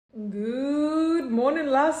Good morning,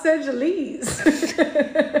 Los Angeles.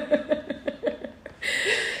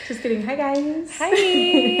 Just kidding. Hi, guys.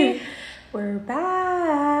 Hi. We're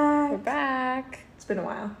back. We're back. It's been a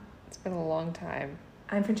while. It's been a long time.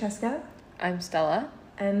 I'm Francesca. I'm Stella.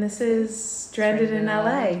 And this is Stranded in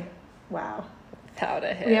LA. Wow. Without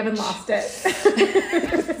a hitch. We haven't lost it.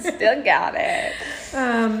 Still got it.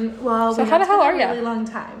 Well, so we how the hell are a you? really long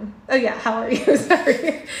time. Oh yeah, how are you?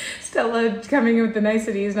 Sorry. Stella coming in with the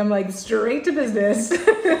niceties, and I'm like, straight to business.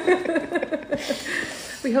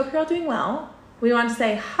 We hope you're all doing well. We want to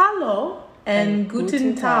say hello and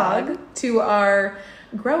guten Tag to our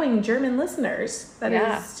growing German listeners. That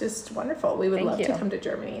is just wonderful. We would love to come to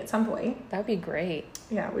Germany at some point. That would be great.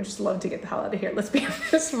 Yeah, we just love to get the hell out of here. Let's be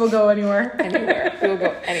honest. We'll go anywhere. Anywhere. We will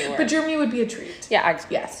go anywhere. But Germany would be a treat. Yeah.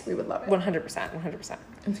 Yes, we would love it. 100%. 100%.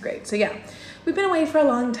 It's great. So yeah, we've been away for a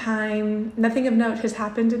long time. Nothing of note has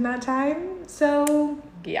happened in that time. So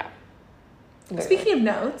yeah. Literally. Speaking of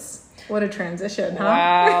notes, what a transition, huh?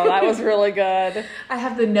 Wow, that was really good. I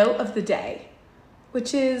have the note of the day,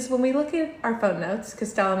 which is when we look at our phone notes,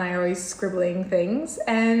 because Stella and I are always scribbling things,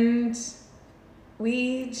 and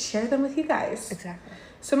we share them with you guys. Exactly.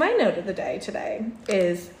 So my note of the day today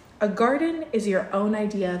is, a garden is your own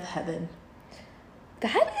idea of heaven.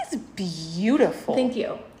 That is beautiful. Thank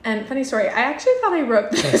you. And funny story, I actually thought I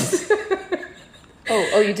wrote this.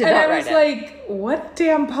 Oh, you did and not I write was it. like, what a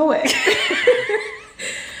damn poet.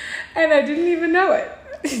 And I didn't even know it.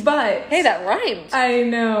 But hey, that rhymed. I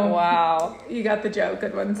know. Wow. You got the joke.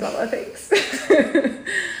 Good one, Stella. Thanks.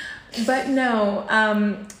 But no,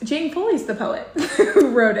 Jane Foley's the poet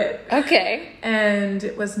who wrote it. Okay. And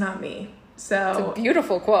it was not me. So it's a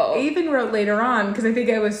beautiful quote. I even wrote later on, because I think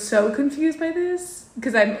I was so confused by this,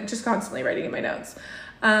 because I'm just constantly writing in my notes.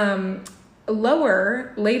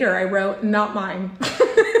 Later, I wrote, not mine.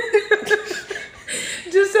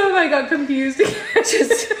 Just so if I got confused.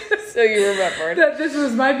 Just so you remembered. That this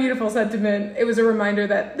was my beautiful sentiment. It was a reminder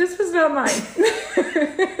that this was not mine.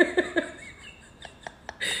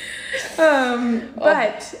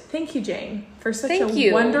 But thank you, Jane, for such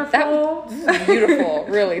a wonderful... That was beautiful,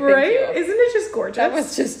 really. Thank right? you. Isn't it just gorgeous? That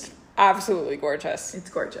was just absolutely gorgeous. It's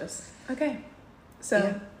gorgeous. Okay.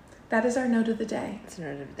 So that is our note of the day. It's a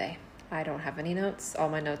note of the day. I don't have any notes. All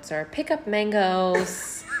my notes are pick up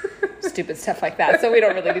mangoes, stupid stuff like that. So we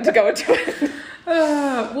don't really need to go into it.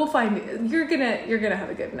 We'll find it. You're gonna have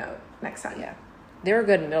a good note next time. Yeah. They were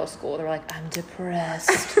good in middle school. They were like, I'm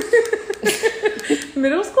depressed.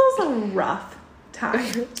 Middle school's a rough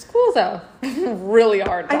time. School's a really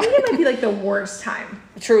hard time. I think it might be like the worst time.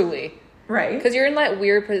 Truly. Right? Because you're in that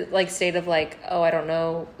weird like state of like, oh, I don't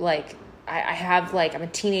know, like I have like, I'm a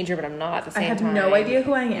teenager, but I'm not at the same time. I have no idea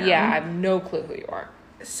who I am. Yeah, I have no clue who you are.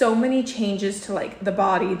 So many changes to like the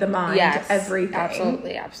body, the mind, everything.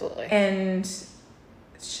 Absolutely. And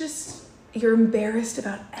it's just, you're embarrassed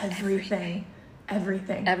about everything.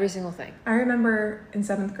 Every single thing. I remember in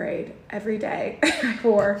 7th grade, every day I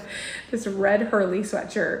wore this red Hurley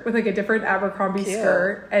sweatshirt with like a different Abercrombie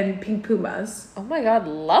skirt and pink Pumas. Oh my God,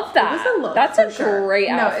 love that. It was a look. That's a great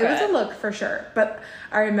outfit. No, it was a look for sure. But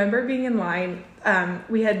I remember being in line.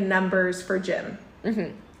 We had numbers for gym.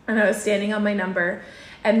 Mm-hmm. And I was standing on my number.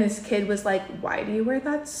 And this kid was like, why do you wear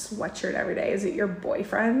that sweatshirt every day? Is it your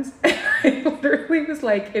boyfriend's? And I literally was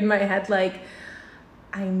like, in my head, like,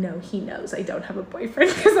 I know he knows I don't have a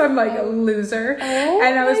boyfriend because I'm like a loser. Oh,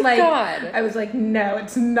 and I was like, God. I was like, no,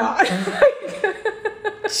 it's not.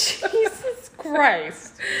 Jesus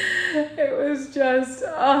Christ. It was just,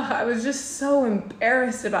 I was just so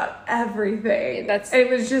embarrassed about everything. It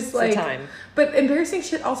was just like, time. But embarrassing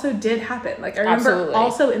shit also did happen. Like I remember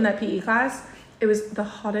also in that PE class, it was the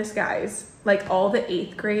hottest guys, like all the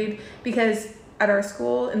 8th grade, because at our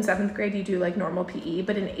school in 7th grade, you do like normal PE,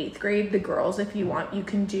 but in 8th grade, the girls, if you want, you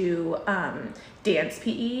can do dance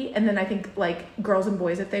PE. And then I think like girls and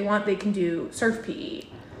boys, if they want, they can do surf PE.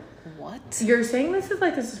 What? You're saying this is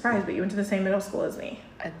like a surprise, but you went to the same middle school as me.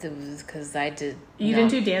 It was because I did. You didn't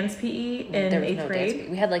do dance PE in 8th grade?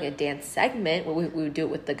 We had like a dance segment where we would do it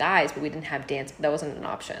with the guys, but we didn't have dance. That wasn't an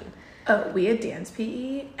option. Oh, we had dance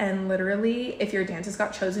PE, and literally, if your dances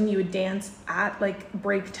got chosen, you would dance at like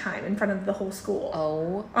break time in front of the whole school.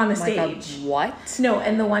 Oh, on the stage. God, what? No,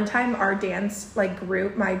 and the one time our dance like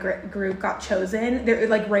group, my group got chosen, it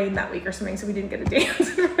like rained that week or something, so we didn't get a dance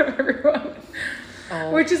in front of everyone. Oh.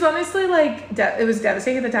 Which is honestly like it was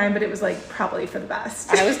devastating at the time, but it was like probably for the best.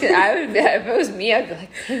 I would if it was me, I'd be like,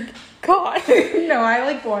 thank God. No, I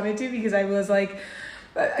like wanted to because I was like,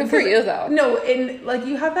 Good for you, though. No, and like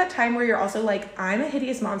you have that time where you're also like, I'm a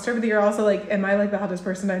hideous monster, but you're also like, am I like the hottest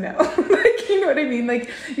person I know? Like, you know what I mean?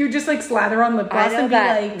 Like you just like slather on lip gloss and be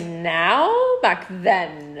like, now. Back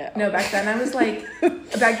then, no. Back then I was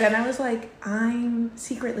like, I'm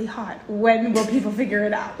secretly hot. When will people figure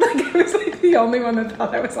it out? Like I was like the only one that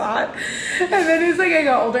thought I was hot. And then as like I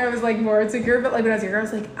got older, I was like more insecure. But like when I was younger, I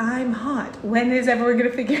was like, I'm hot. When is everyone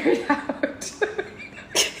gonna figure it out?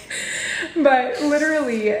 But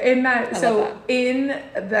literally in in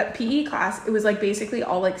that PE class, it was like basically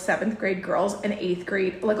all like 7th grade girls and 8th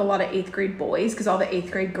grade, like a lot of 8th grade boys, because all the 8th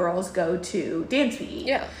grade girls go to dance PE.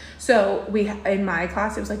 Yeah. So in my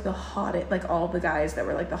class, it was like the hottest, like all the guys that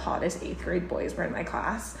were like the hottest 8th grade boys were in my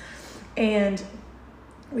class. And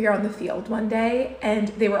we were on the field one day and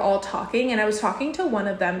they were all talking, and I was talking to one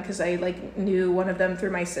of them because I like knew one of them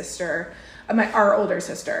through my sister, our older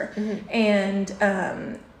sister.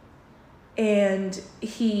 Mm-hmm. And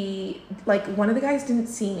he, like, one of the guys didn't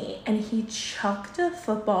see me, and he chucked a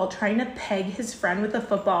football trying to peg his friend with a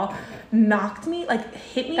football, knocked me, like,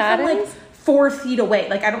 hit me from, like, 4 feet away.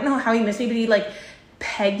 Like, I don't know how he missed me, but he, like,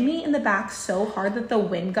 pegged me in the back so hard that the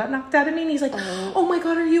wind got knocked out of me, and he's like, oh my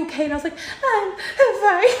God, are you okay? And I was like, I'm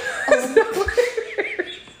fine.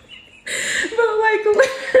 But, like,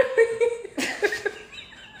 literally,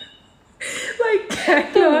 like,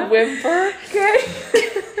 the whimper.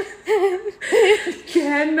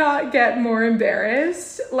 Cannot get more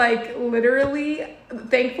embarrassed. Like literally,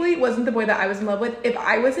 thankfully it wasn't the boy that I was in love with. If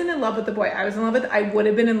I wasn't in love with the boy I was in love with, I would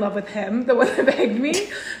have been in love with him, the one that begged me.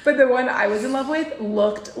 But the one I was in love with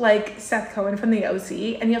looked like Seth Cohen from the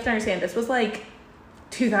OC. And you have to understand, this was like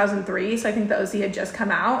 2003, so I think the OC had just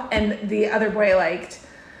come out, and the other boy liked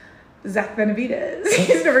Zach Benavides.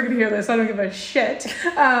 He's never gonna hear this, so I don't give a shit.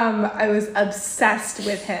 I was obsessed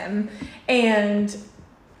with him, and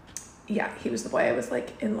yeah, he was the boy I was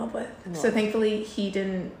like in love with. So thankfully he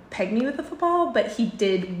didn't peg me with the football, but he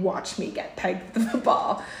did watch me get pegged with the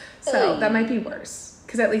football. So that might be worse,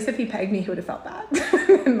 because at least if he pegged me, he would have felt bad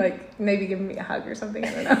and like maybe given me a hug or something.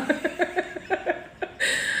 I don't know.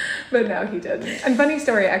 But no, he didn't. And funny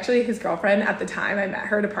story, actually, his girlfriend at the time, I met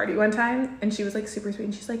her at a party one time, and she was like super sweet,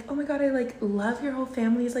 and she's like, oh my God, I like love your whole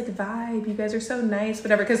family's like vibe. You guys are so nice,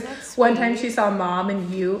 whatever. Because one time she saw mom and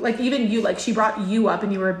you, like even you, like she brought you up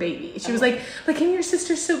and you were a baby. She was like, and your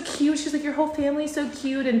sister's so cute. She's like, your whole family's so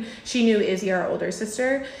cute. And she knew Izzy, our older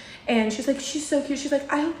sister. And she's like, she's so cute. She's like,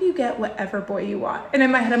 I hope you get whatever boy you want. And in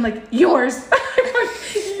my head, I'm like, yours. I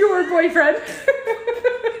want your boyfriend.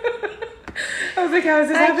 I was like, how is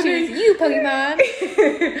this happening? Choose you, Pokemon.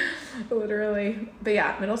 Literally. But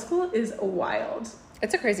yeah, middle school is wild.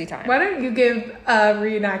 It's a crazy time. Why don't you give a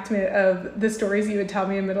reenactment of the stories you would tell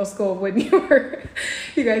me in middle school when you were...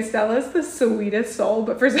 You guys, Stella's the sweetest soul,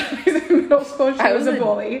 but for some reason in middle school, she was a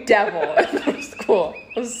bully. Devil in middle school.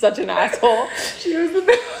 I was such an asshole. She was the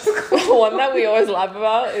middle school. One that we always laugh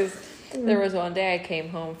about is... There was one day I came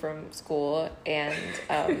home from school and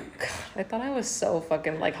God, I thought I was so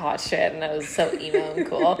fucking like hot shit and I was so emo and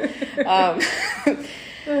cool.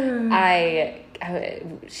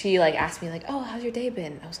 She like asked me like, oh, how's your day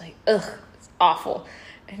been? I was like, ugh, it's awful.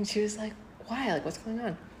 And she was like, why? Like, what's going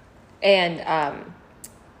on? And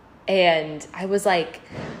I was like,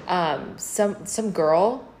 some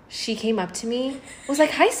girl, she came up to me, was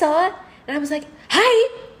like, hi, Stella. And I was like, hi.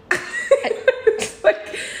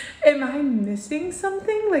 Like, am I missing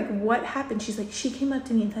something? Like, what happened? She's like, she came up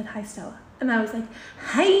to me and said, hi, Stella. And I was like,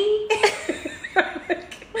 hi.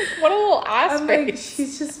 What a little ass I'm face. like,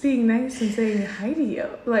 she's just being nice and saying hi to you.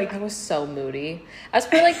 Like, I was so moody. I was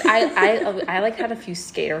probably like, I like had a few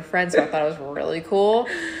skater friends who I thought it was really cool.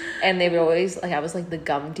 And they would always, like, I was like the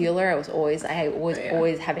gum dealer. I was always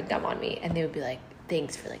having gum on me. And they would be like,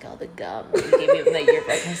 thanks for like all the gum you gave me like your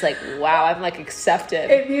friend. I was like, wow, I'm like accepted.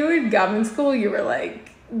 If you had gum in school, you were like,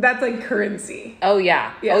 that's like currency. Oh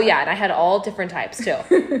yeah. Oh yeah. And I had all different types too.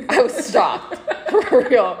 I was stocked for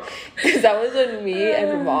real. Because that was when me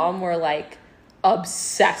and mom were like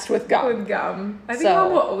obsessed with gum. I think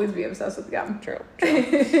mom will always be obsessed with gum. True.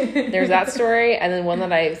 There's that story. And then one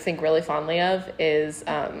that I think really fondly of is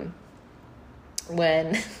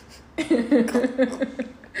when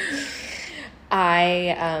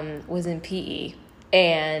I was in PE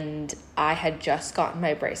and I had just gotten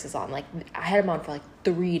my braces on. Like, I had them on for like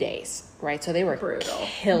 3 days, right? So they were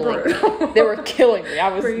killing me. They were killing me.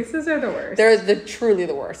 Braces are the worst. They're truly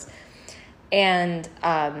the worst. And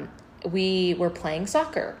we were playing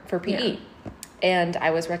soccer for PE. Yeah. And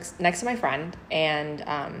I was next to my friend,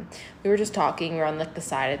 and we were just talking. We were on like the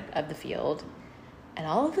side of the field. And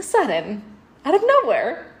all of a sudden, out of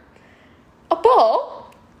nowhere, a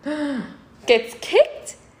ball gets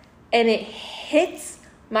kicked, and it hits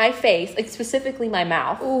my face, like specifically my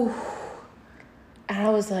mouth. Ooh. And I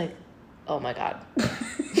was like, oh my God.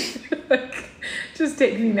 Like, just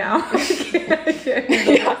take me now.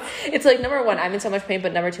 Yeah. It's like, number one, I'm in so much pain,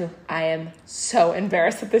 but number two, I am so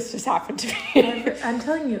embarrassed that this just happened to me. I'm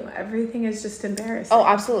telling you, everything is just embarrassing. Oh,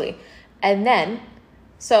 absolutely. And then,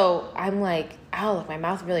 so I'm like, ow, like my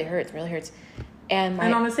mouth really hurts. And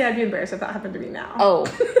honestly, I'd be embarrassed if that happened to me now. Oh,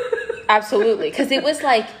 absolutely. Because it was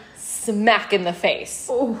like smack in the face.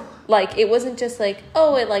 Oh. Like, it wasn't just like,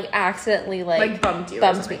 oh, it like accidentally like bumped you.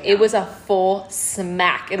 Bumped me. Yeah. It was a full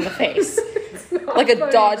smack in the face. Like a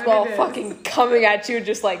dodgeball fucking coming at you,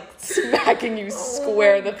 just like smacking you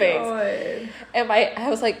square in the face. God. And I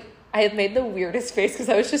was like, I had made the weirdest face because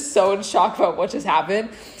I was just so in shock about what just happened.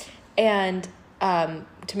 And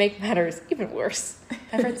to make matters even worse,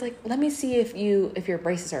 my friend's like, let me see if your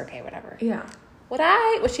braces are okay, whatever. Yeah.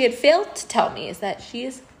 What she had failed to tell me is that she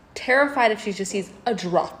is terrified if she just sees a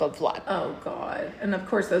drop of blood. Oh, God. And of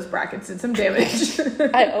course, those brackets did some damage.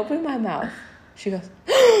 I opened my mouth. She goes,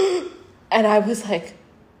 and I was like,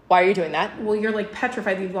 why are you doing that? Well, you're like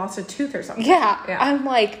petrified that you've lost a tooth or something. Yeah. I'm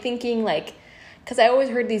like thinking like, because I always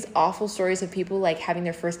heard these awful stories of people like having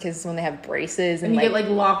their first kisses when they have braces. And you get like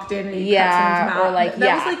locked in and you cut someone's mouth. Or like,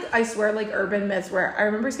 that was like, I swear, like urban myths where I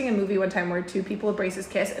remember seeing a movie one time where two people with braces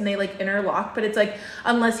kiss and they like interlock, but it's like,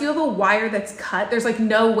 unless you have a wire that's cut, there's like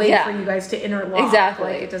no way for you guys to interlock.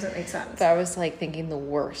 Exactly. Like, it doesn't make sense. So I was like thinking the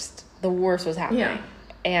worst was happening. Yeah.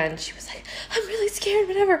 And she was like, I'm really scared,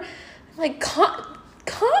 whatever. I'm like, calm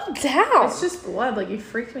down. It's just blood. Like, you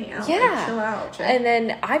freaked me out. Yeah. Like, chill out. Chill. And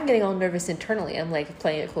then I'm getting all nervous internally. I'm like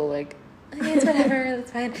playing it cool, like, okay, it's whatever,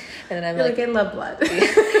 it's fine. And then I'm like, I love blood.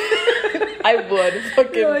 I would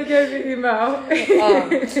fucking. You're like, emo.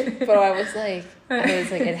 But I was like,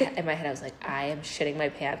 in my head, I was like, I am shitting my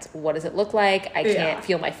pants. What does it look like? I can't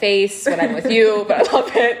feel my face when I'm with you, but I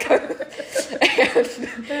love it.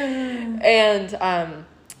 and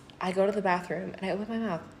I go to the bathroom and I open my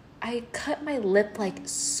mouth. I cut my lip like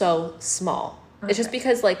so small. Okay. It's just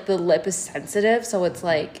because like the lip is sensitive, so it's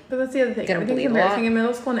like. But that's the other thing. Everything's embarrassing in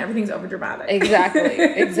middle school, and everything's overdramatic. Exactly.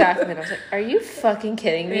 And I was like, "Are you fucking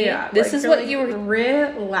kidding me? Yeah, this is what like, you were."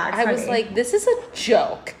 Relax. I was like, "This is a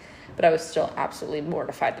joke," but I was still absolutely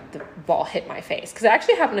mortified that the ball hit my face because it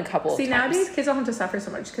actually happened a couple of times. See, nowadays kids don't have to suffer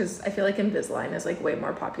so much because I feel like Invisalign is like way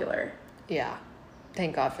more popular. Yeah.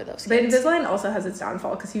 Thank God for those kids. But Invisalign also has its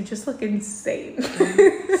downfall because you just look insane.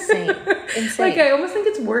 Insane. Like, I almost think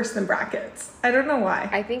it's worse than brackets. I don't know why.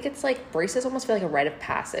 I think it's like braces almost feel like a rite of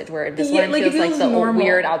passage where Invisalign feels like the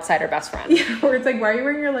weird outsider best friend. Yeah, where it's like, why are you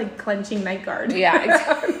wearing your like clenching night guard? Yeah,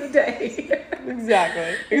 exactly. On the day.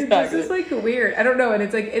 Exactly. It's just like weird. I don't know. And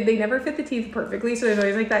it's like, they never fit the teeth perfectly. So there's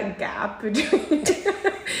always like that gap between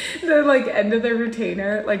the like end of the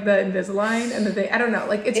retainer, like the Invisalign and the thing. I don't know.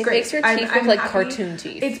 Like, it's great. It makes your teeth look like cartoon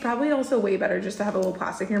teeth. It's probably also way better just to have a little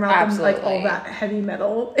plastic in your mouth than like all that heavy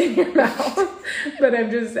metal in your mouth. But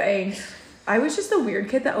I'm just saying, I was just a weird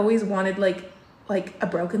kid that always wanted like a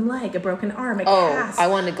broken leg, a broken arm, a cast. I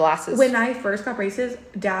wanted glasses. When I first got braces,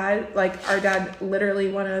 our dad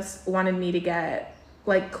literally wanted me to get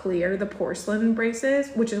like clear the porcelain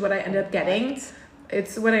braces, which is what I ended up getting.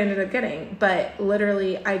 It's what I ended up getting. But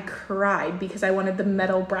literally, I cried because I wanted the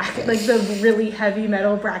metal bracket, like the really heavy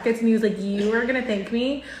metal brackets. And he was like, you are going to thank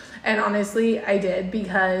me. And honestly, I did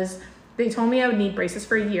because they told me I would need braces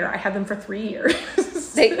for a year. I had them for 3 years.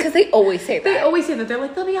 Because they always say that. They always say that. They're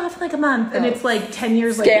like, they'll be off in like a month. And it's like 10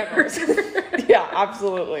 years later. Yeah,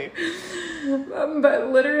 absolutely. But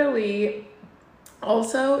literally...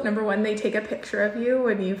 Also, number one, they take a picture of you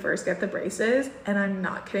when you first get the braces, and I'm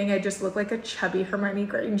not kidding. I just look like a chubby Hermione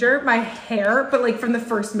Granger. My hair, but like from the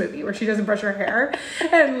first movie where she doesn't brush her hair,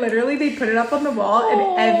 and literally they put it up on the wall.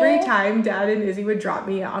 And every time Dad and Izzy would drop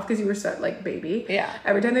me off because you were so like baby,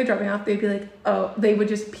 every time they drop me off, they'd be like, "Oh," they would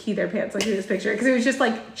just pee their pants like in this picture because it was just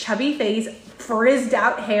like chubby face, frizzed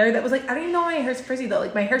out hair that was like, I don't even know why my hair's frizzy though.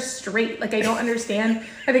 Like my hair's straight. Like I don't understand.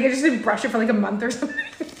 I think I just didn't brush it for like a month or something.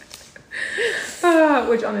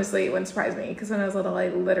 Which honestly wouldn't surprise me because when I was little, I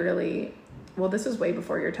literally, this was way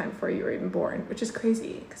before your time, before you were even born, which is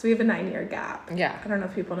crazy because we have a 9-year gap. Yeah. I don't know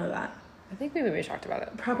if people know that. I think maybe we talked about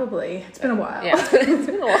it. Probably. It's been a while. Yeah, it's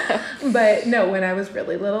been a while. But no, when I was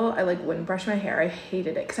really little, I like wouldn't brush my hair. I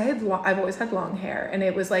hated it because I've always had long hair, and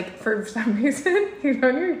it was like for some reason, you know,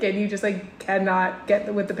 when you're a kid, you just like cannot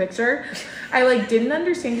get with the picture. I like didn't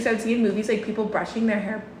understand because I would see in movies like people brushing their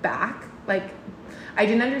hair back, like. I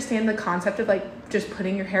didn't understand the concept of like just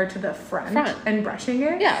putting your hair to the front and brushing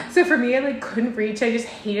it. Yeah. So for me, I like couldn't reach. I just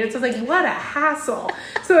hated it. So I was like, what a hassle.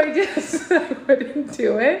 So I wouldn't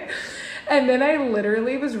do it. And then I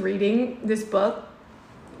literally was reading this book.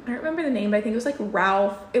 I don't remember the name, but I think it was like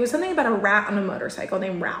Ralph. It was something about a rat on a motorcycle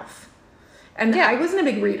named Ralph. And I wasn't a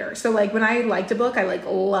big reader. So, like, when I liked a book, I, like,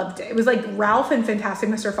 loved it. It was, like, Ralph and Fantastic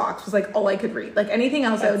Mr. Fox was, like, all I could read. Like, anything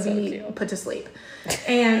else, I would be put to sleep.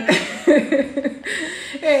 And,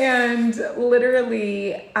 and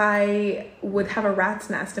literally, I would have a rat's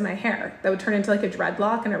nest in my hair that would turn into, like, a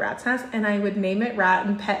dreadlock and a rat's nest. And I would name it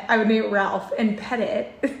I would name it Ralph and pet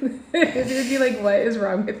it. It would be like, what is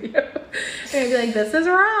wrong with you? And I'd be like, this is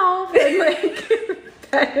Ralph. And, like...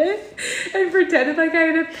 pet it and pretended like I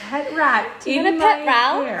had a pet rat in my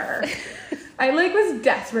hair. I like was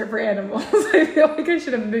desperate for animals. I feel like I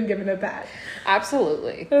should have been given a pet.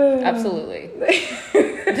 Absolutely. Absolutely.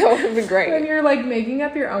 That would have been great. When you're like making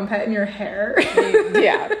up your own pet in your hair.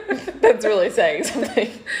 Yeah. That's really saying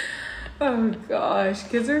something. Oh gosh.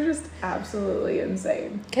 Kids are just absolutely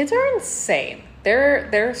insane. Kids are insane.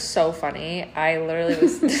 They're so funny. I literally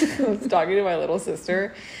was talking to my little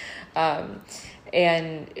sister.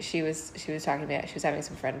 And she was talking about, she was having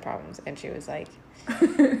some friend problems, and she was like,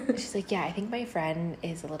 she's like, yeah, I think my friend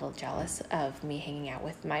is a little jealous of me hanging out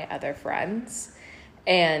with my other friends.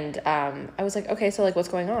 And I was like, okay, so like, what's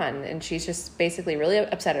going on? And she's just basically really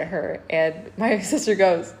upset at her. And my sister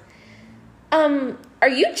goes, are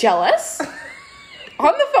you jealous?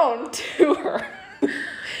 On the phone to her.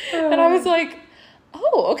 And I was like,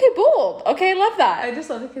 oh, okay, bold. Okay, love that. I just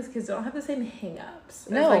love it because kids don't have the same hang-ups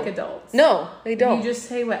as like adults. No, they don't. You just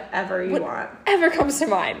say whatever you want. Whatever comes to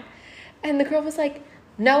mind. And the girl was like,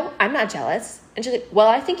 no, I'm not jealous. And she's like, well,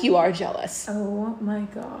 I think you are jealous. Oh my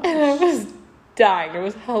gosh. And I was dying. It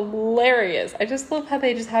was hilarious. I just love how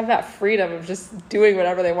they just have that freedom of just doing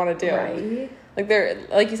whatever they want to do. Right.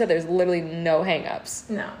 Like you said, there's literally no hang-ups.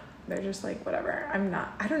 No. They're just like, whatever. I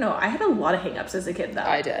don't know. I had a lot of hang-ups as a kid, though.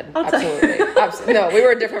 I did. Absolutely. No, we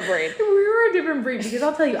were a different breed. We were a different breed because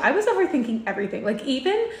I'll tell you, I was overthinking everything. Like,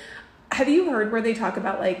 even, have you heard where they talk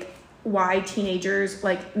about, like, why teenagers,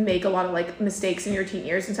 like, make a lot of, like, mistakes in your teen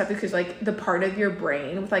years and stuff? Because, like, the part of your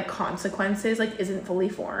brain with, like, consequences, like, isn't fully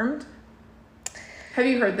formed. Have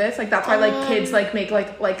you heard this? Like, that's why, like, kids, like, make,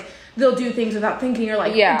 like, they'll do things without thinking, or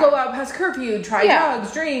like go out past curfew, try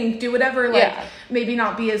drugs, drink, do whatever, like maybe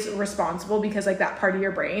not be as responsible because like that part of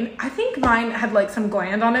your brain. I think mine had like some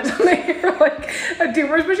gland on it, something like a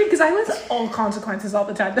tumor pushing, because I was all consequences all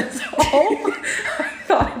the time. That's all I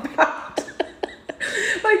thought about.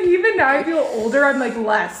 Like even now I feel older, I'm like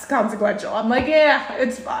less consequential. I'm like, yeah,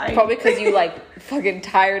 it's fine. Probably because you like fucking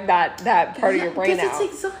tired that part of your brain out. Because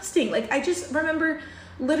it's exhausting. Like I just remember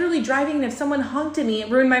literally driving, and if someone honked at me, it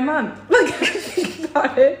ruined my month. Like, I think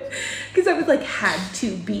about it. Because I was like, had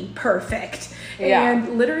to be perfect. Yeah.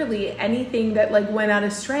 And literally anything that like went out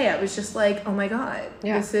astray, I was just like, oh my God,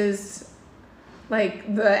 this is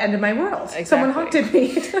like the end of my world. Exactly. Someone honked at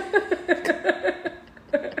me.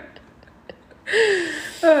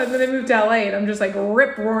 And then I moved to LA, and I'm just like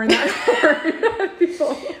rip roaring that horn at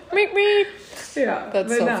people. Meep, meep. Yeah,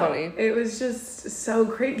 that's so funny. It was just so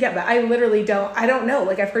crazy. Yeah, but I literally I don't know.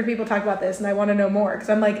 Like, I've heard people talk about this, and I want to know more, because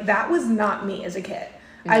I'm like, that was not me as a kid.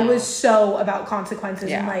 No. I was so about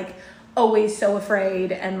consequences and like always so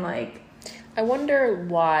afraid, and like, I wonder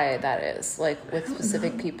why that is, like, with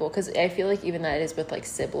specific people, because I feel like even that is with, like,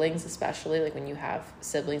 siblings, especially, like, when you have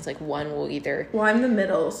siblings, like, one will either... Well, I'm the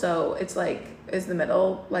middle, so it's, like, is the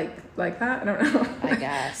middle, like that? I don't know. I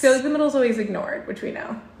guess. I feel like the middle's always ignored, which we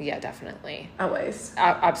know. Yeah, definitely. Always.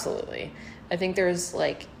 Absolutely. I think there's,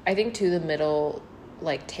 like... I think, too, the middle,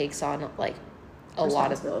 like, takes on, like, a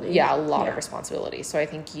lot of... Yeah, a lot of responsibility. So I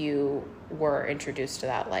think you were introduced to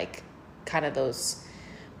that, like, kind of those...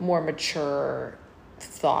 more mature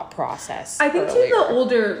thought process. I think too, the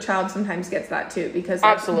older child sometimes gets that too, because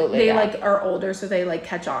like, they like are older, so they like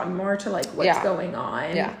catch on more to like what's going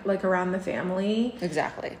on like around the family.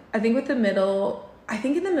 Exactly. I think with the middle,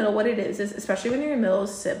 in the middle what it is especially when you're in the middle of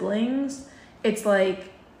siblings, it's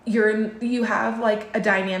like you have like a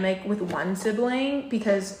dynamic with one sibling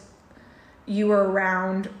because you were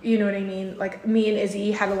around, you know what I mean? Like, me and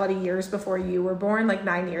Izzy had a lot of years before you were born, like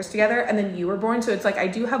 9 years together, and then you were born. So it's like, I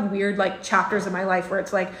do have weird, like, chapters in my life where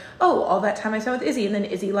it's like, oh, all that time I spent with Izzy, and then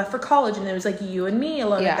Izzy left for college, and it was like you and me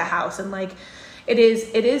alone at the house. And like, it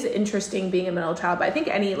is interesting being a middle child, but I think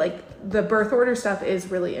any, like, the birth order stuff is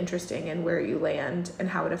really interesting, and where you land and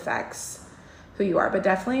how it affects who you are. But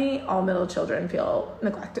definitely all middle children feel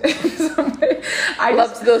neglected. I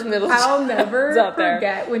love those middle children. I'll never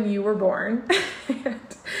forget when you were born.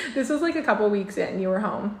 This was like a couple weeks in, you were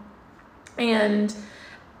home, and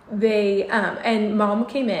they and mom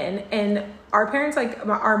came in, and our parents, like,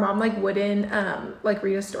 our mom, like, wouldn't, like,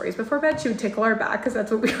 read us stories before bed. She would tickle our back because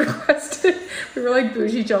that's what we requested. We were, like,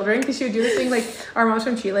 bougie children because she would do this thing, like, our mom's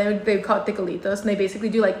from Chile, and they would call it ticolitos, and they basically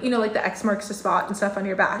do, like, you know, like, the X marks the spot and stuff on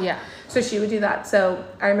your back. Yeah. So she would do that. So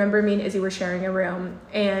I remember me and Izzy were sharing a room,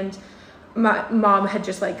 and my mom had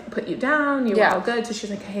just, like, put you down. You were all good. So she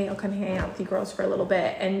was like, hey, I'll come hang out with you girls for a little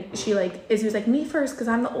bit. And she, like, Izzy was like, me first because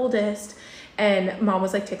I'm the oldest. And mom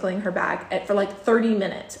was, like, tickling her back for, like, 30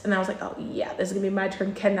 minutes. And I was like, oh, yeah, this is going to be my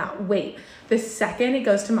turn. Cannot wait. The second it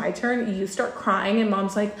goes to my turn, you start crying. And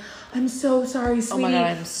mom's like, I'm so sorry, sweetie. Oh, my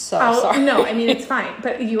God, I'm so sorry. No, I mean, it's fine.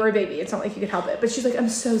 But you were a baby. It's not like you could help it. But she's like, I'm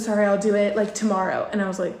so sorry. I'll do it, like, tomorrow. And I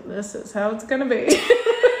was like, this is how it's going to be.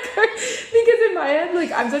 Because in my head,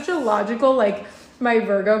 like, I'm such a logical, like, my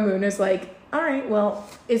Virgo moon is like, all right, well,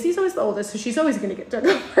 Izzy's always the oldest, so she's always going to get to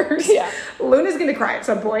go first. Yeah. Luna's going to cry at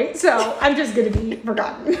some point, so I'm just going to be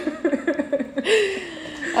forgotten.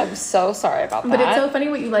 I'm so sorry about that. But it's so funny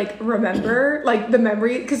what you, like, remember, like, the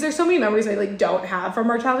memory, because there's so many memories I, like, don't have from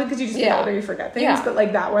our childhood, because you just get older, you forget things, but,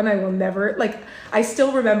 like, that one I will never, like, I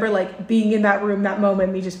still remember, like, being in that room, that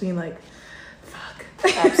moment, me just being like, fuck.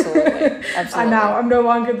 Absolutely. I'm no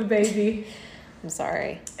longer the baby. I'm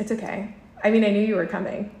sorry. It's okay. I mean, I knew you were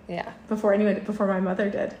coming. Yeah. Before my mother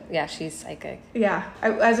did. Yeah, she's psychic. Yeah.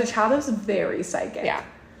 As a child, I was very psychic. Yeah.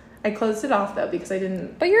 I closed it off, though, because I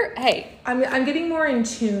didn't... But I'm getting more in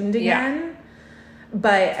tuned again. Yeah.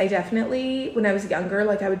 But I definitely, when I was younger,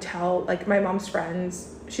 like, I would tell, like, my mom's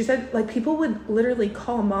friends, she said, like, people would literally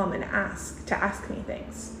call mom and ask me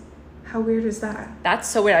things. How weird is that? That's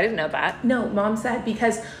so weird. I didn't know that. No, mom said,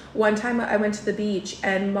 because one time I went to the beach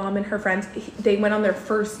and mom and her friends, they went on their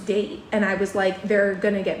first date, and I was like, they're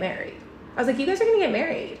gonna get married. I was like, you guys are gonna get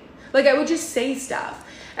married. Like, I would just say stuff.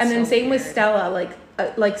 And so then same weird. With Stella,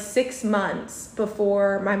 like 6 months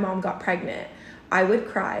before my mom got pregnant, I would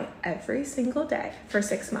cry every single day for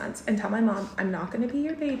 6 months and tell my mom, I'm not gonna be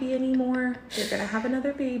your baby anymore. You're gonna have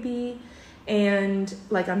another baby. And,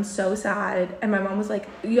 like, I'm so sad. And my mom was like,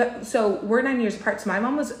 so we're 9 years apart. So my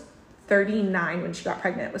mom was 39 when she got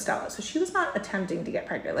pregnant with Stella. So she was not attempting to get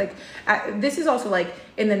pregnant. Like, this is also, like,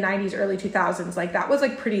 in the 90s, early 2000s. Like, that was,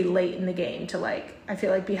 like, pretty late in the game to, like, I feel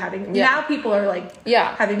like be having... Yeah. Now people are, like,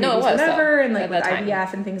 having babies whenever. And, like, with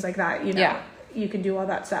IVF and things like that, you know. You can do all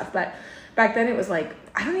that stuff. But back then it was, like,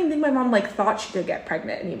 I don't even think my mom, like, thought she could get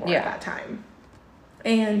pregnant anymore at that time.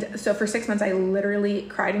 And so for 6 months, I literally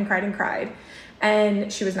cried and cried and cried.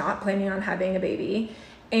 And she was not planning on having a baby.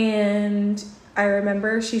 And I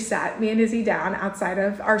remember she sat me and Izzy down outside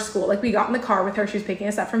of our school. Like, we got in the car with her. She was picking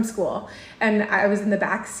us up from school. And I was in the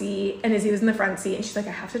back seat, and Izzy was in the front seat. And she's like,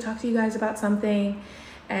 I have to talk to you guys about something.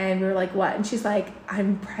 And we were like, what? And she's like,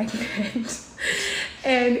 I'm pregnant.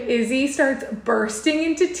 And Izzy starts bursting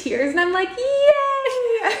into tears. And I'm like, yay!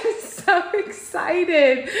 I'm so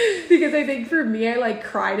excited. Because I think for me, I, like,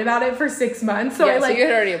 cried about it for 6 months. So so you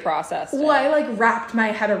had already processed it. I, like, wrapped my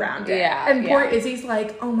head around it. Yeah. And poor Izzy's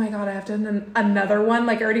like, oh my God, I have to have another one.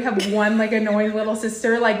 Like, I already have one, like, annoying little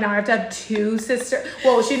sister. Like, now I have to have two sisters.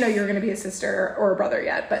 Well, she didn't know you were going to be a sister or a brother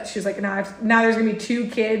yet. But she was like, now there's going to be two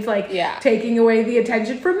kids, like, taking away the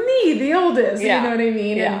attention from me, the oldest. Yeah. You know what I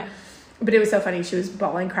mean? Yeah. But it was so funny. She was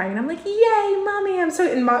bawling, crying, and I'm like, yay, mommy, I'm so...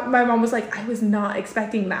 And my mom was like, I was not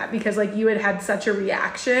expecting that because, like, you had such a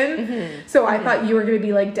reaction. Mm-hmm. So I thought you were going to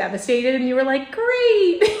be, like, devastated, and you were like,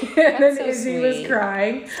 great! And then so Izzy was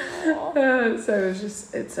crying. So it was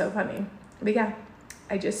just... It's so funny. But yeah,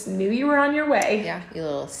 I just knew you were on your way. Yeah, you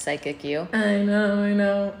little psychic you. I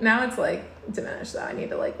know. Now it's, like, diminished, though. I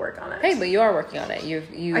need to, like, work on it. Hey, but you are working on it.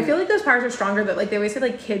 You. I feel like those powers are stronger, that, like, they always say,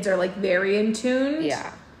 like, kids are, like, very in tune.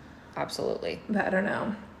 Yeah. Absolutely. But I don't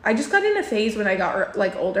know. I just got in a phase when I got,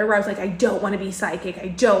 like, older where I was like, I don't want to be psychic. I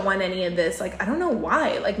don't want any of this. Like, I don't know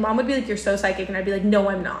why. Like, mom would be like, you're so psychic. And I'd be like, no,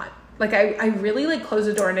 I'm not. Like, I really, like, close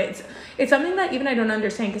the door. And it's something that even I don't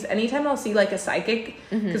understand. Because anytime I'll see, like, a psychic,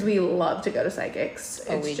 because we love to go to psychics.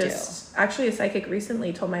 It's just... Actually, a psychic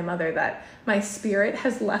recently told my mother that my spirit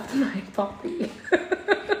has left my body.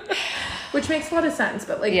 Which makes a lot of sense,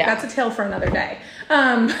 but, like, that's a tale for another day.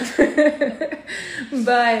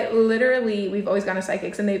 But literally, we've always gone to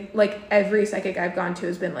psychics, and they, like, every psychic I've gone to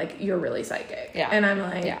has been like, you're really psychic. Yeah. And I'm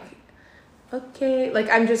like, okay. Like,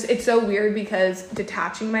 it's so weird because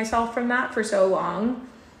detaching myself from that for so long,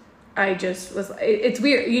 I just was, it's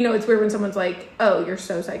weird. You know, it's weird when someone's like, oh, you're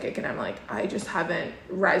so psychic. And I'm like, I just haven't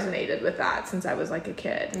resonated with that since I was, like, a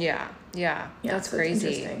kid. Yeah. That's so crazy.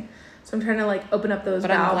 It's interesting. So I'm trying to, like, open up those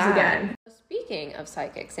valves again. Speaking of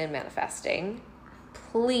psychics and manifesting,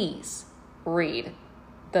 please read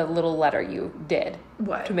the little letter you did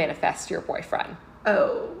to manifest your boyfriend.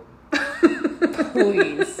 Oh,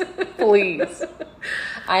 Please. Please.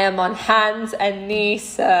 I am on hands and knees,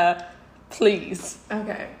 sir. Please.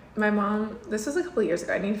 Okay. My mom, this was a couple of years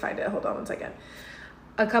ago. I need to find it. Hold on one second.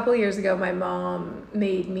 A couple of years ago, my mom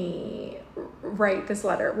made me write this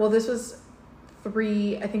letter. Well, this was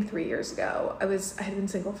 3 years ago. I had been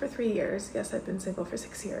single for 3 years. Yes, I've been single for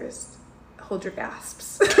 6 years. Hold your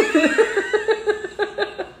gasps.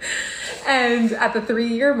 And at the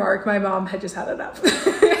 3-year mark, my mom had just had enough.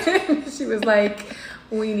 She was like,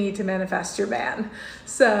 we need to manifest your man.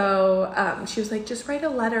 So she was like, just write a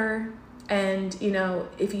letter. And, you know,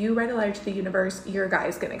 if you write a letter to the universe, your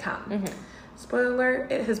guy's going to come. Mm-hmm. Spoiler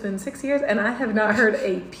alert, it has been 6 years and I have not heard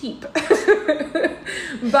a peep.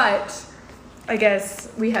 But I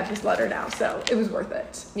guess we have this letter now, so it was worth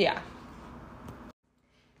it. Yeah.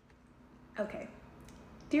 Okay.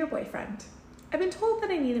 Dear boyfriend, I've been told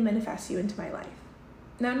that I need to manifest you into my life.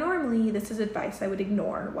 Now, normally this is advice I would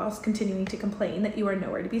ignore whilst continuing to complain that you are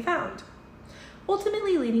nowhere to be found,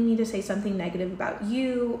 ultimately leading me to say something negative about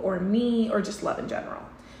you or me or just love in general,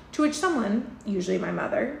 to which someone, usually my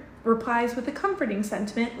mother, replies with a comforting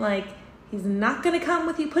sentiment like, he's not going to come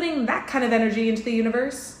with you putting that kind of energy into the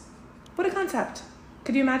universe. What a concept.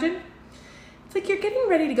 Could you imagine? It's like you're getting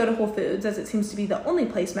ready to go to Whole Foods, as it seems to be the only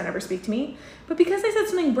place men ever speak to me, but because I said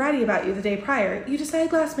something bratty about you the day prior, you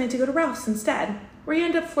decide last minute to go to Ralph's instead, where you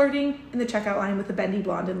end up flirting in the checkout line with the bendy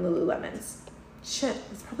blonde and Lululemons. Shit,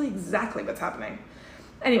 that's probably exactly what's happening.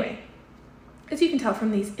 Anyway, as you can tell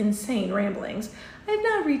from these insane ramblings, I have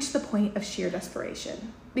now reached the point of sheer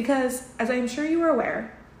desperation. Because, as I am sure you are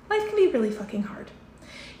aware, life can be really fucking hard.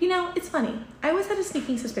 You know, it's funny. I always had a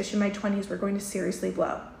sneaking suspicion my 20s were going to seriously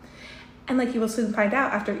blow. And like you will soon find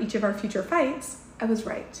out after each of our future fights, I was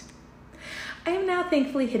right. I am now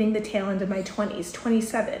thankfully hitting the tail end of my 20s,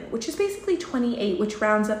 27, which is basically 28, which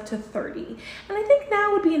rounds up to 30. And I think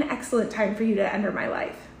now would be an excellent time for you to enter my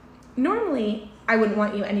life. Normally, I wouldn't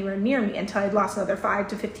want you anywhere near me until I'd lost another 5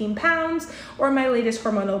 to 15 pounds or my latest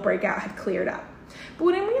hormonal breakout had cleared up. But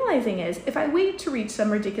what I'm realizing is, if I wait to reach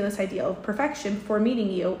some ridiculous ideal of perfection before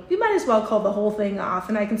meeting you, we might as well call the whole thing off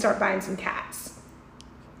and I can start buying some cats.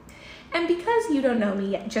 And because you don't know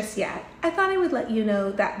me just yet, I thought I would let you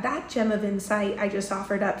know that that gem of insight I just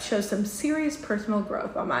offered up shows some serious personal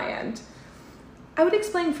growth on my end. I would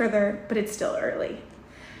explain further, but it's still early.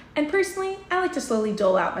 And personally, I like to slowly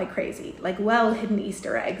dole out my crazy, like well-hidden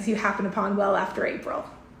Easter eggs you happen upon well after April.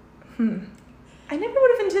 I never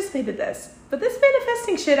would have anticipated this, but this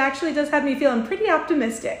manifesting shit actually does have me feeling pretty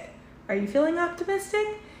optimistic. Are you feeling optimistic?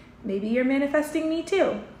 Maybe you're manifesting me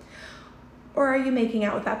too. Or are you making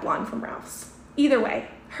out with that blonde from Ralph's? Either way,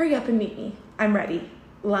 hurry up and meet me. I'm ready.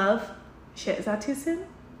 Love. Shit, is that too soon?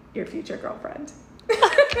 Your future girlfriend.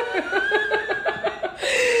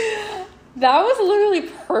 That was literally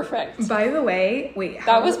perfect. By the way, wait,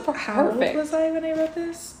 that was perfect. How old was I when I wrote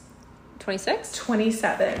this? 26?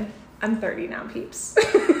 27. I'm 30 now, peeps.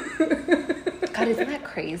 God, isn't that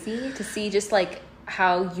crazy to see just like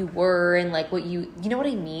how you were and like what you know what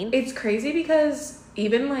I mean? It's crazy because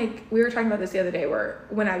even like we were talking about this the other day where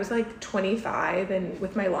when I was like 25 and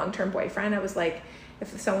with my long-term boyfriend, I was like,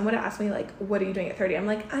 if someone would have asked me like, what are you doing at 30? I'm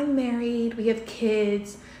like, I'm married, we have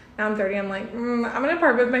kids. Now I'm 30, I'm like, I'm gonna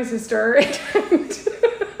apartment with my sister and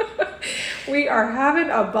we are having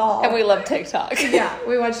a ball. And we love TikTok. Yeah,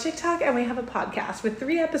 we watch TikTok and we have a podcast with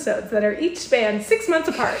 3 episodes that are each spanned 6 months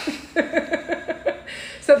apart.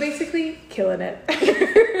 So basically, killing it.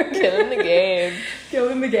 Killing the game.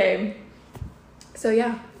 Killing the game. So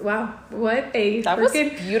yeah, wow, what a that was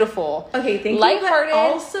beautiful. Okay, thank you. Lighthearted,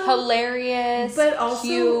 also hilarious, but also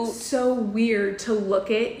cute. So weird to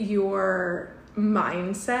look at your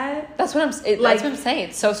mindset. That's what I'm saying.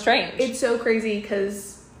 It's so strange. It's so crazy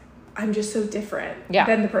because I'm just so different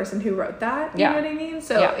than the person who wrote that. You know what I mean?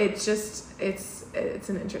 So it's just it's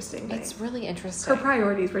an interesting thing. It's really interesting. Her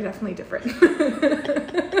priorities were definitely different.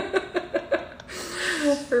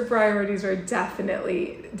 Her priorities were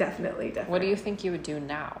definitely different. What do you think you would do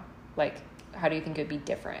now? Like, how do you think it would be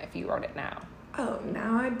different if you wrote it now? Oh,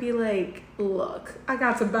 now I'd be like, look, I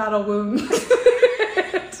got some battle wounds.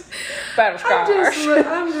 Battle scars.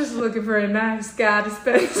 I'm just looking for a nice guy to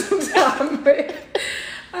spend some time with.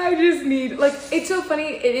 I just need, like, it's so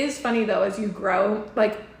funny. It is funny, though, as you grow,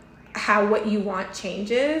 like, how what you want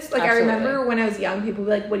changes. Like, absolutely. I remember when I was young, people would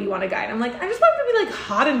be like, what do you want a guy? And I'm like, I just want him to be, like,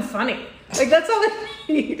 hot and funny. Like, that's all I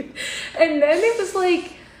need. And then it was,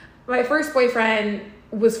 like, my first boyfriend,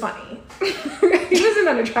 was funny. He wasn't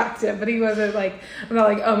unattractive, but he wasn't like, I'm not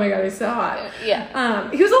like, oh my god, he's so hot.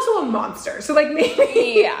 Yeah. He was also a monster, so like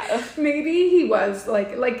maybe Yeah. maybe he was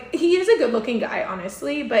like he is a good looking guy,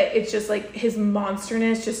 honestly, but it's just like his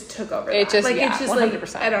monsterness just took over. It just, like yeah, it's just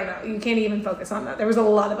 100%. like, I don't know, you can't even focus on that. There was a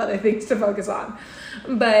lot of other things to focus on,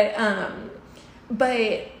 but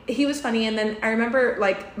he was funny. And then I remember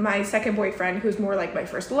like my second boyfriend, who's more like my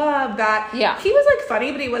first love, that he was like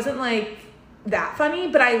funny, but he wasn't like that funny,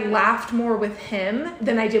 but I laughed more with him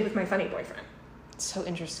than I did with my funny boyfriend. So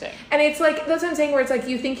interesting. And it's like, that's what I'm saying, where it's like,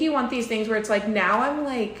 you think you want these things where it's like, now I'm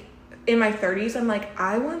like, in my 30s, I'm like,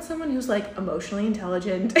 I want someone who's like emotionally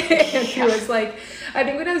intelligent and who is like, I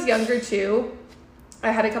think when I was younger too, I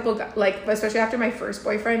had a couple, like, especially after my first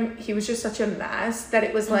boyfriend, he was just such a mess that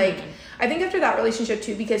it was like, I think after that relationship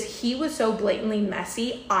too, because he was so blatantly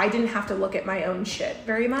messy, I didn't have to look at my own shit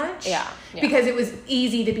very much. Yeah. Because it was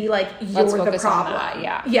easy to be like, you're the problem.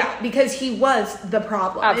 Yeah, because he was the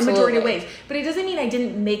problem in majority of ways. But it doesn't mean I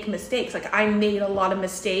didn't make mistakes. Like, I made a lot of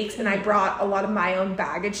mistakes and I brought a lot of my own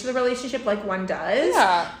baggage to the relationship, like one does.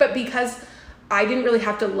 Yeah. But because I didn't really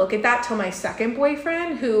have to look at that till my second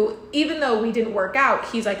boyfriend, who, even though we didn't work out,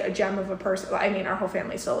 he's like a gem of a person. I mean, our whole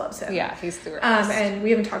family still loves him. Yeah, he's the greatest. And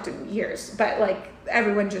we haven't talked in years, but like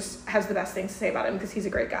everyone just has the best things to say about him because he's a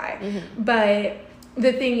great guy. But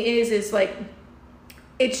the thing is like,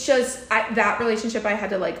 it's just that relationship, I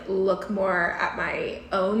had to like look more at my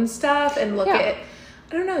own stuff and look at,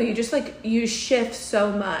 I don't know, you just like, you shift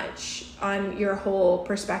so much on your whole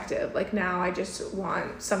perspective. Like now I just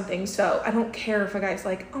want something, so I don't care if a guy's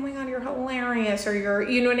like, oh my god, you're hilarious, or you're,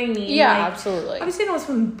 you know what I mean? Yeah, like, absolutely. Obviously I don't want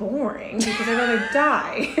someone boring because I'd rather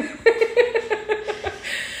die.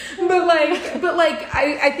 but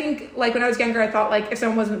I think like when I was younger, I thought like if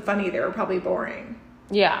someone wasn't funny, they were probably boring.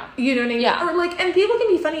 Yeah. You know what I mean? Yeah. Or like, and people can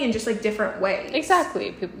be funny in just like different ways.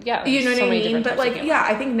 Exactly. People, yeah. You know what so I many mean? different But types of like, humor. yeah,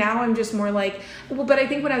 I think now I'm just more like, well, but I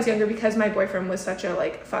think when I was younger, because my boyfriend was such a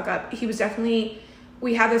like fuck up, he was definitely,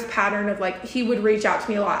 we had this pattern of like, he would reach out to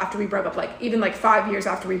me a lot after we broke up. Like even like 5 years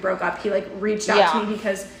after we broke up, he like reached out to me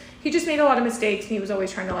because he just made a lot of mistakes and he was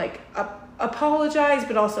always trying to like apologize,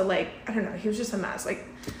 but also like, I don't know, he was just a mess. Like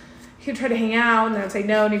he would try to hang out and I would say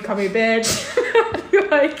no and he'd call me a bitch. I'd be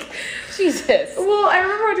like, Jesus. Well, I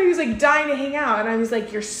remember one day he was like dying to hang out and I was like,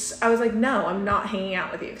 I was like, no, I'm not hanging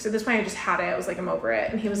out with you. Because at this point I just had it. I was like, I'm over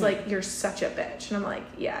it. And he was like, you're such a bitch. And I'm like,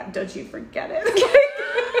 yeah, don't you forget it.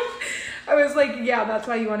 I was like, yeah, that's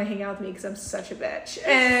why you want to hang out with me, because I'm such a bitch.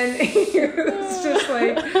 And he was just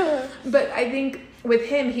like, but I think with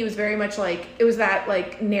him, he was very much like, it was that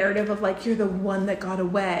like narrative of like, you're the one that got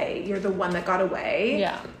away. You're the one that got away.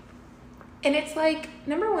 Yeah. And it's like,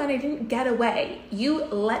 number one, I didn't get away. You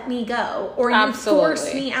let me go. Or you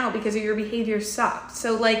forced me out because of your behavior sucked.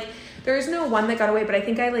 So, like, there is no one that got away. But I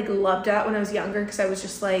think I, like, loved that when I was younger because I was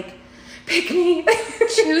just like, pick me.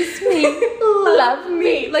 Choose me. Love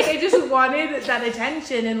me. Like, I just wanted that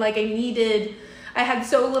attention. And, like, I had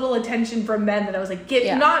so little attention from men that I was like,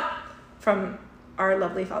 not from our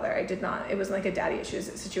lovely father. I did not. It wasn't like a daddy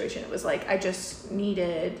issues situation. It was like, I just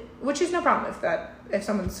needed, which is no problem if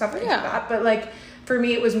someone's suffering from that. But like, for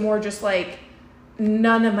me, it was more just like,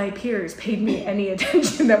 none of my peers paid me any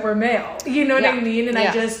attention that were male. You know what I mean? And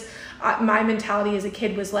I just, my mentality as a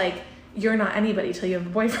kid was like, you're not anybody till you have a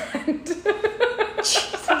boyfriend.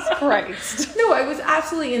 Jesus Christ. No, I was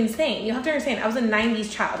absolutely insane. You have to understand, I was a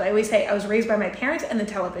 90s child. I always say I was raised by my parents and the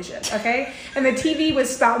television, okay? And the TV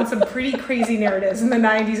was spouting some pretty crazy narratives in the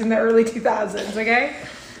 90s and the early 2000s, okay?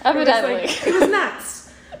 Evidently. It was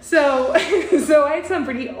nuts. So I had some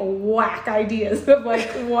pretty whack ideas of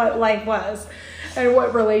like what life was and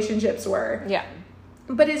what relationships were. Yeah.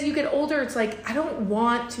 But as you get older, it's like, I don't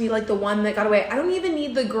want to be like the one that got away. I don't even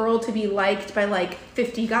need the girl to be liked by like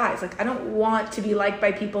 50 guys. Like, I don't want to be liked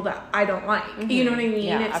by people that I don't like. Mm-hmm. You know what I mean?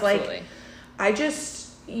 Yeah, it's absolutely. Like,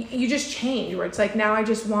 you just change where it's like, now I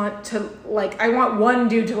just want to, like, I want one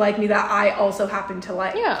dude to like me that I also happen to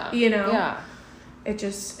like. Yeah. You know? Yeah. It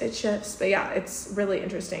shifts. But yeah, it's really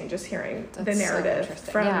interesting just hearing That's the narrative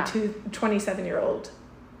so from 27-year-old.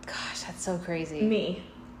 Gosh, that's so crazy. Me.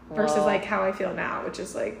 Versus like how I feel now, which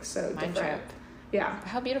is like so Mind different. trip. Yeah.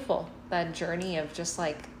 How beautiful that journey of just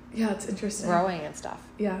like it's interesting. growing and stuff.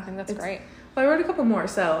 Yeah. I think that's great. Well, I wrote a couple more,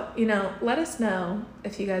 so let us know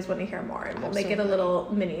if you guys want to hear more, and we'll make it a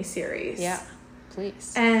little mini series. Yeah,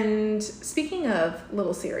 please. And speaking of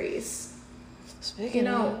little series,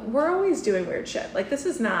 we're always doing weird shit. Like this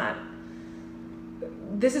is not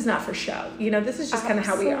for show. This is just kind of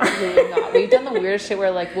how we are. Not. We've done the weirdest shit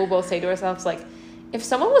where like we'll both say to ourselves like, if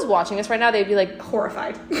someone was watching us right now, they'd be like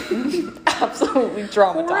horrified, absolutely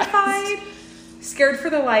traumatized. Horrified. scared for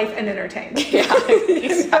their life, and entertained. Yeah,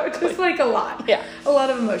 exactly. Just like a lot. Yeah. A lot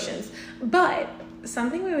of emotions. But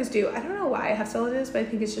something we always do, I don't know why I have Stella do this, but I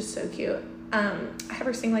think it's just so cute. I have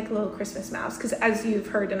her sing like a little Christmas mouse because, as you've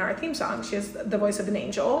heard in our theme song, she has the voice of an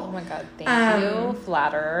angel. Oh my God, thank you.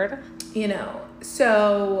 Flattered. You know,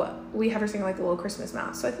 so we have her sing like a little Christmas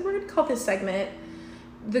mouse. So I think we're going to call this segment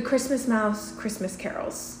the Christmas Mouse Christmas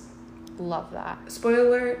Carols. Love that. Spoiler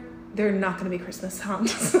alert, they're not going to be Christmas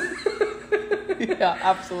songs. Yeah,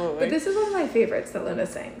 absolutely. But this is one of my favorites that Luna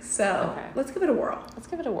sings. So let's give it a whirl. Let's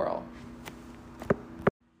give it a whirl.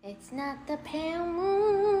 It's not the pale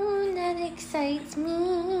moon that excites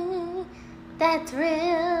me, that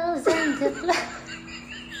thrills and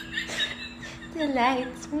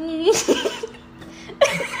delights me.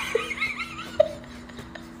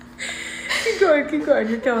 Keep going,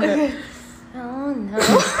 you're killing it. Oh no.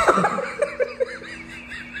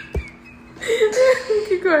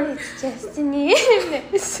 Keep going. It's just an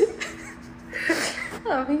illness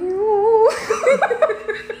of you.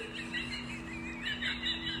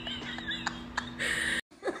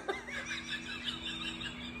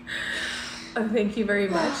 Oh, thank you very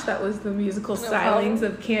much. That was the musical stylings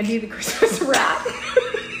of Candy the Christmas Rat.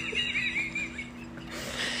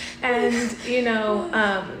 And, you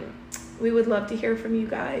know, we would love to hear from you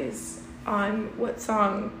guys on what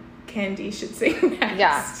song Candy should sing next.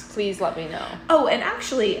 Yeah, please let me know. Oh, and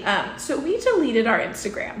actually, so we deleted our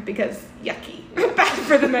Instagram because yucky, bad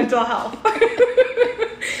for the mental health.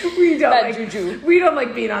 We don't Bad like juju. We don't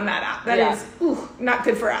like being on that app. That Yeah. is not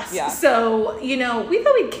good for us. Yeah. So, you know, we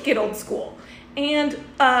thought we'd kick it old school. And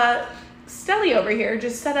Stelly over here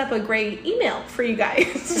just set up a great email for you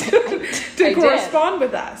guys to correspond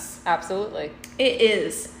with us. Absolutely. It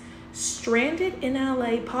is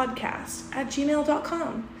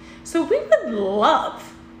strandedinLApodcast@gmail.com. So we would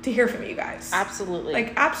love to hear from you guys. Absolutely.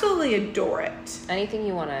 Like, absolutely adore it. Anything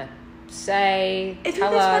you want to say, If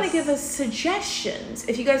tell you guys us. want to give us suggestions,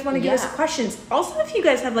 if you guys want to give us questions, also if you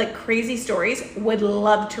guys have like crazy stories, would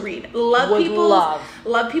love to read. Love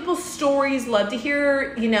people's stories, love to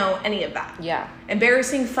hear, you know, any of that. Yeah.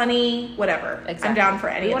 Embarrassing, funny, whatever. Exactly. I'm down for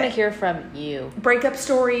any We of it. want to hear from you. Breakup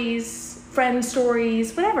stories, friend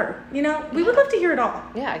stories, whatever. You know, we would love to hear it all.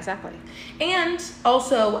 Yeah, exactly. And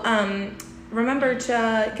also, remember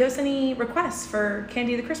to give us any requests for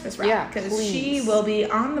Candy the Christmas Rat. Yeah, because please. she will be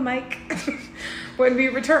on the mic when we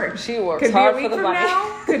return. She works could hard be a week for the from money. now,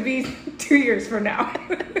 could be 2 years from now.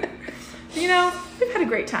 You know, we've had a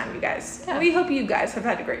great time, you guys. Yeah. We hope you guys have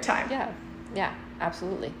had a great time. Yeah,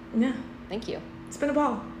 absolutely. Yeah. Thank you. It's been a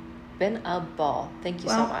ball. Been a ball. Thank you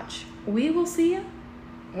so much. We will see you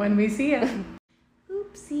when we see you.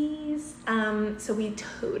 Oopsies. So we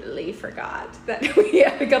totally forgot that we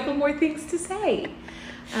had a couple more things to say.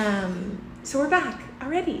 So we're back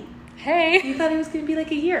already. Hey. You thought it was going to be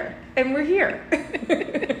like a year, and we're here.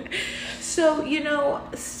 So, you know,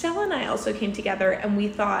 Stella and I also came together and we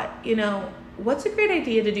thought, you know, what's a great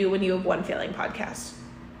idea to do when you have one failing podcast?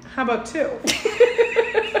 How about two?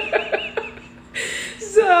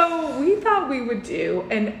 So we thought we would do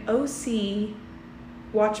an OC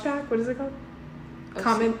watchback. What is it called? OC.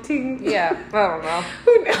 Commenting. Yeah, I don't know.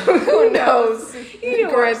 Who knows? Who knows? You know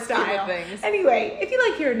our Grand scheme of style. things. Anyway, if you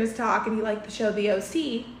like hearing us talk and you like the show The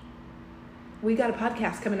OC, we got a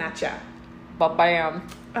podcast coming at you. Ba-bam.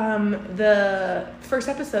 The first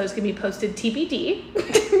episode is going to be posted TBD.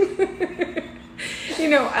 You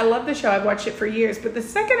know, I love the show. I've watched it for years, but the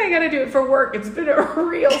second I got to do it for work, it's been a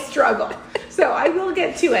real struggle. So I will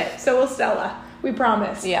get to it. So will Stella. We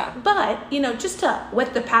promise. Yeah. But, you know, just to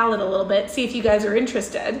wet the palate a little bit, see if you guys are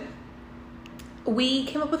interested, we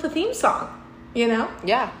came up with a theme song, you know?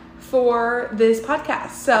 Yeah. For this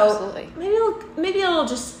podcast. So Absolutely. maybe it'll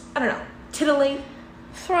just, I don't know, titillate.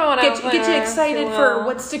 Throw it out Get you there, excited if you for will.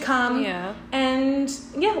 what's to come. Yeah. And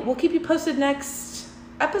yeah, we'll keep you posted next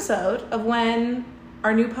episode of when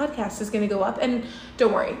our new podcast is going to go up. And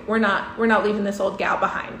don't worry, we're not leaving this old gal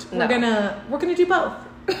behind. No. We're gonna do both.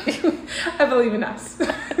 I believe in us.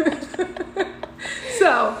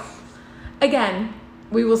 So again,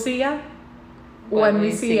 we will see ya when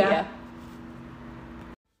we see ya.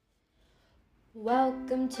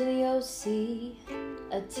 Welcome to the OC,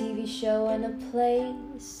 a TV show and a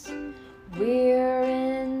place. We're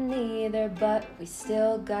in neither, but we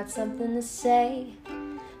still got something to say.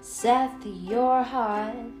 Seth, you're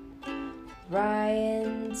hot.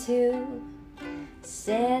 Ryan, too.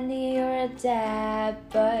 Sandy, you're a dad,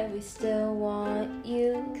 but we still want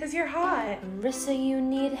you. 'Cause you're hot. Marissa, you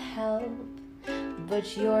need help,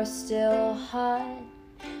 but you're still hot.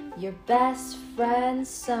 Your best friend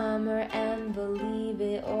Summer, and believe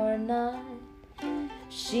it or not,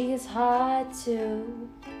 She's hot too.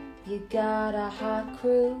 You got a hot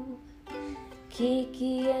crew.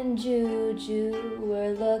 Kiki and Juju,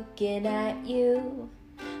 we're looking at you.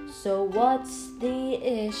 So what's the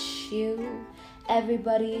issue?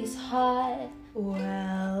 Everybody's hot.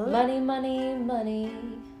 Well, Money, money, money.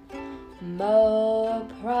 More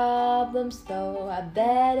problems though. I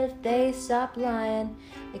bet if they stop lying,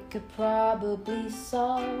 it could probably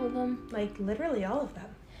solve them. like literally all of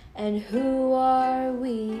them. And who are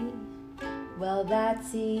we? Well,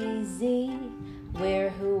 that's easy. We're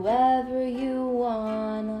whoever you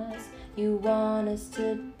want us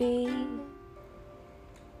to be.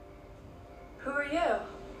 Who are you?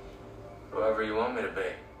 Whoever you want me to be.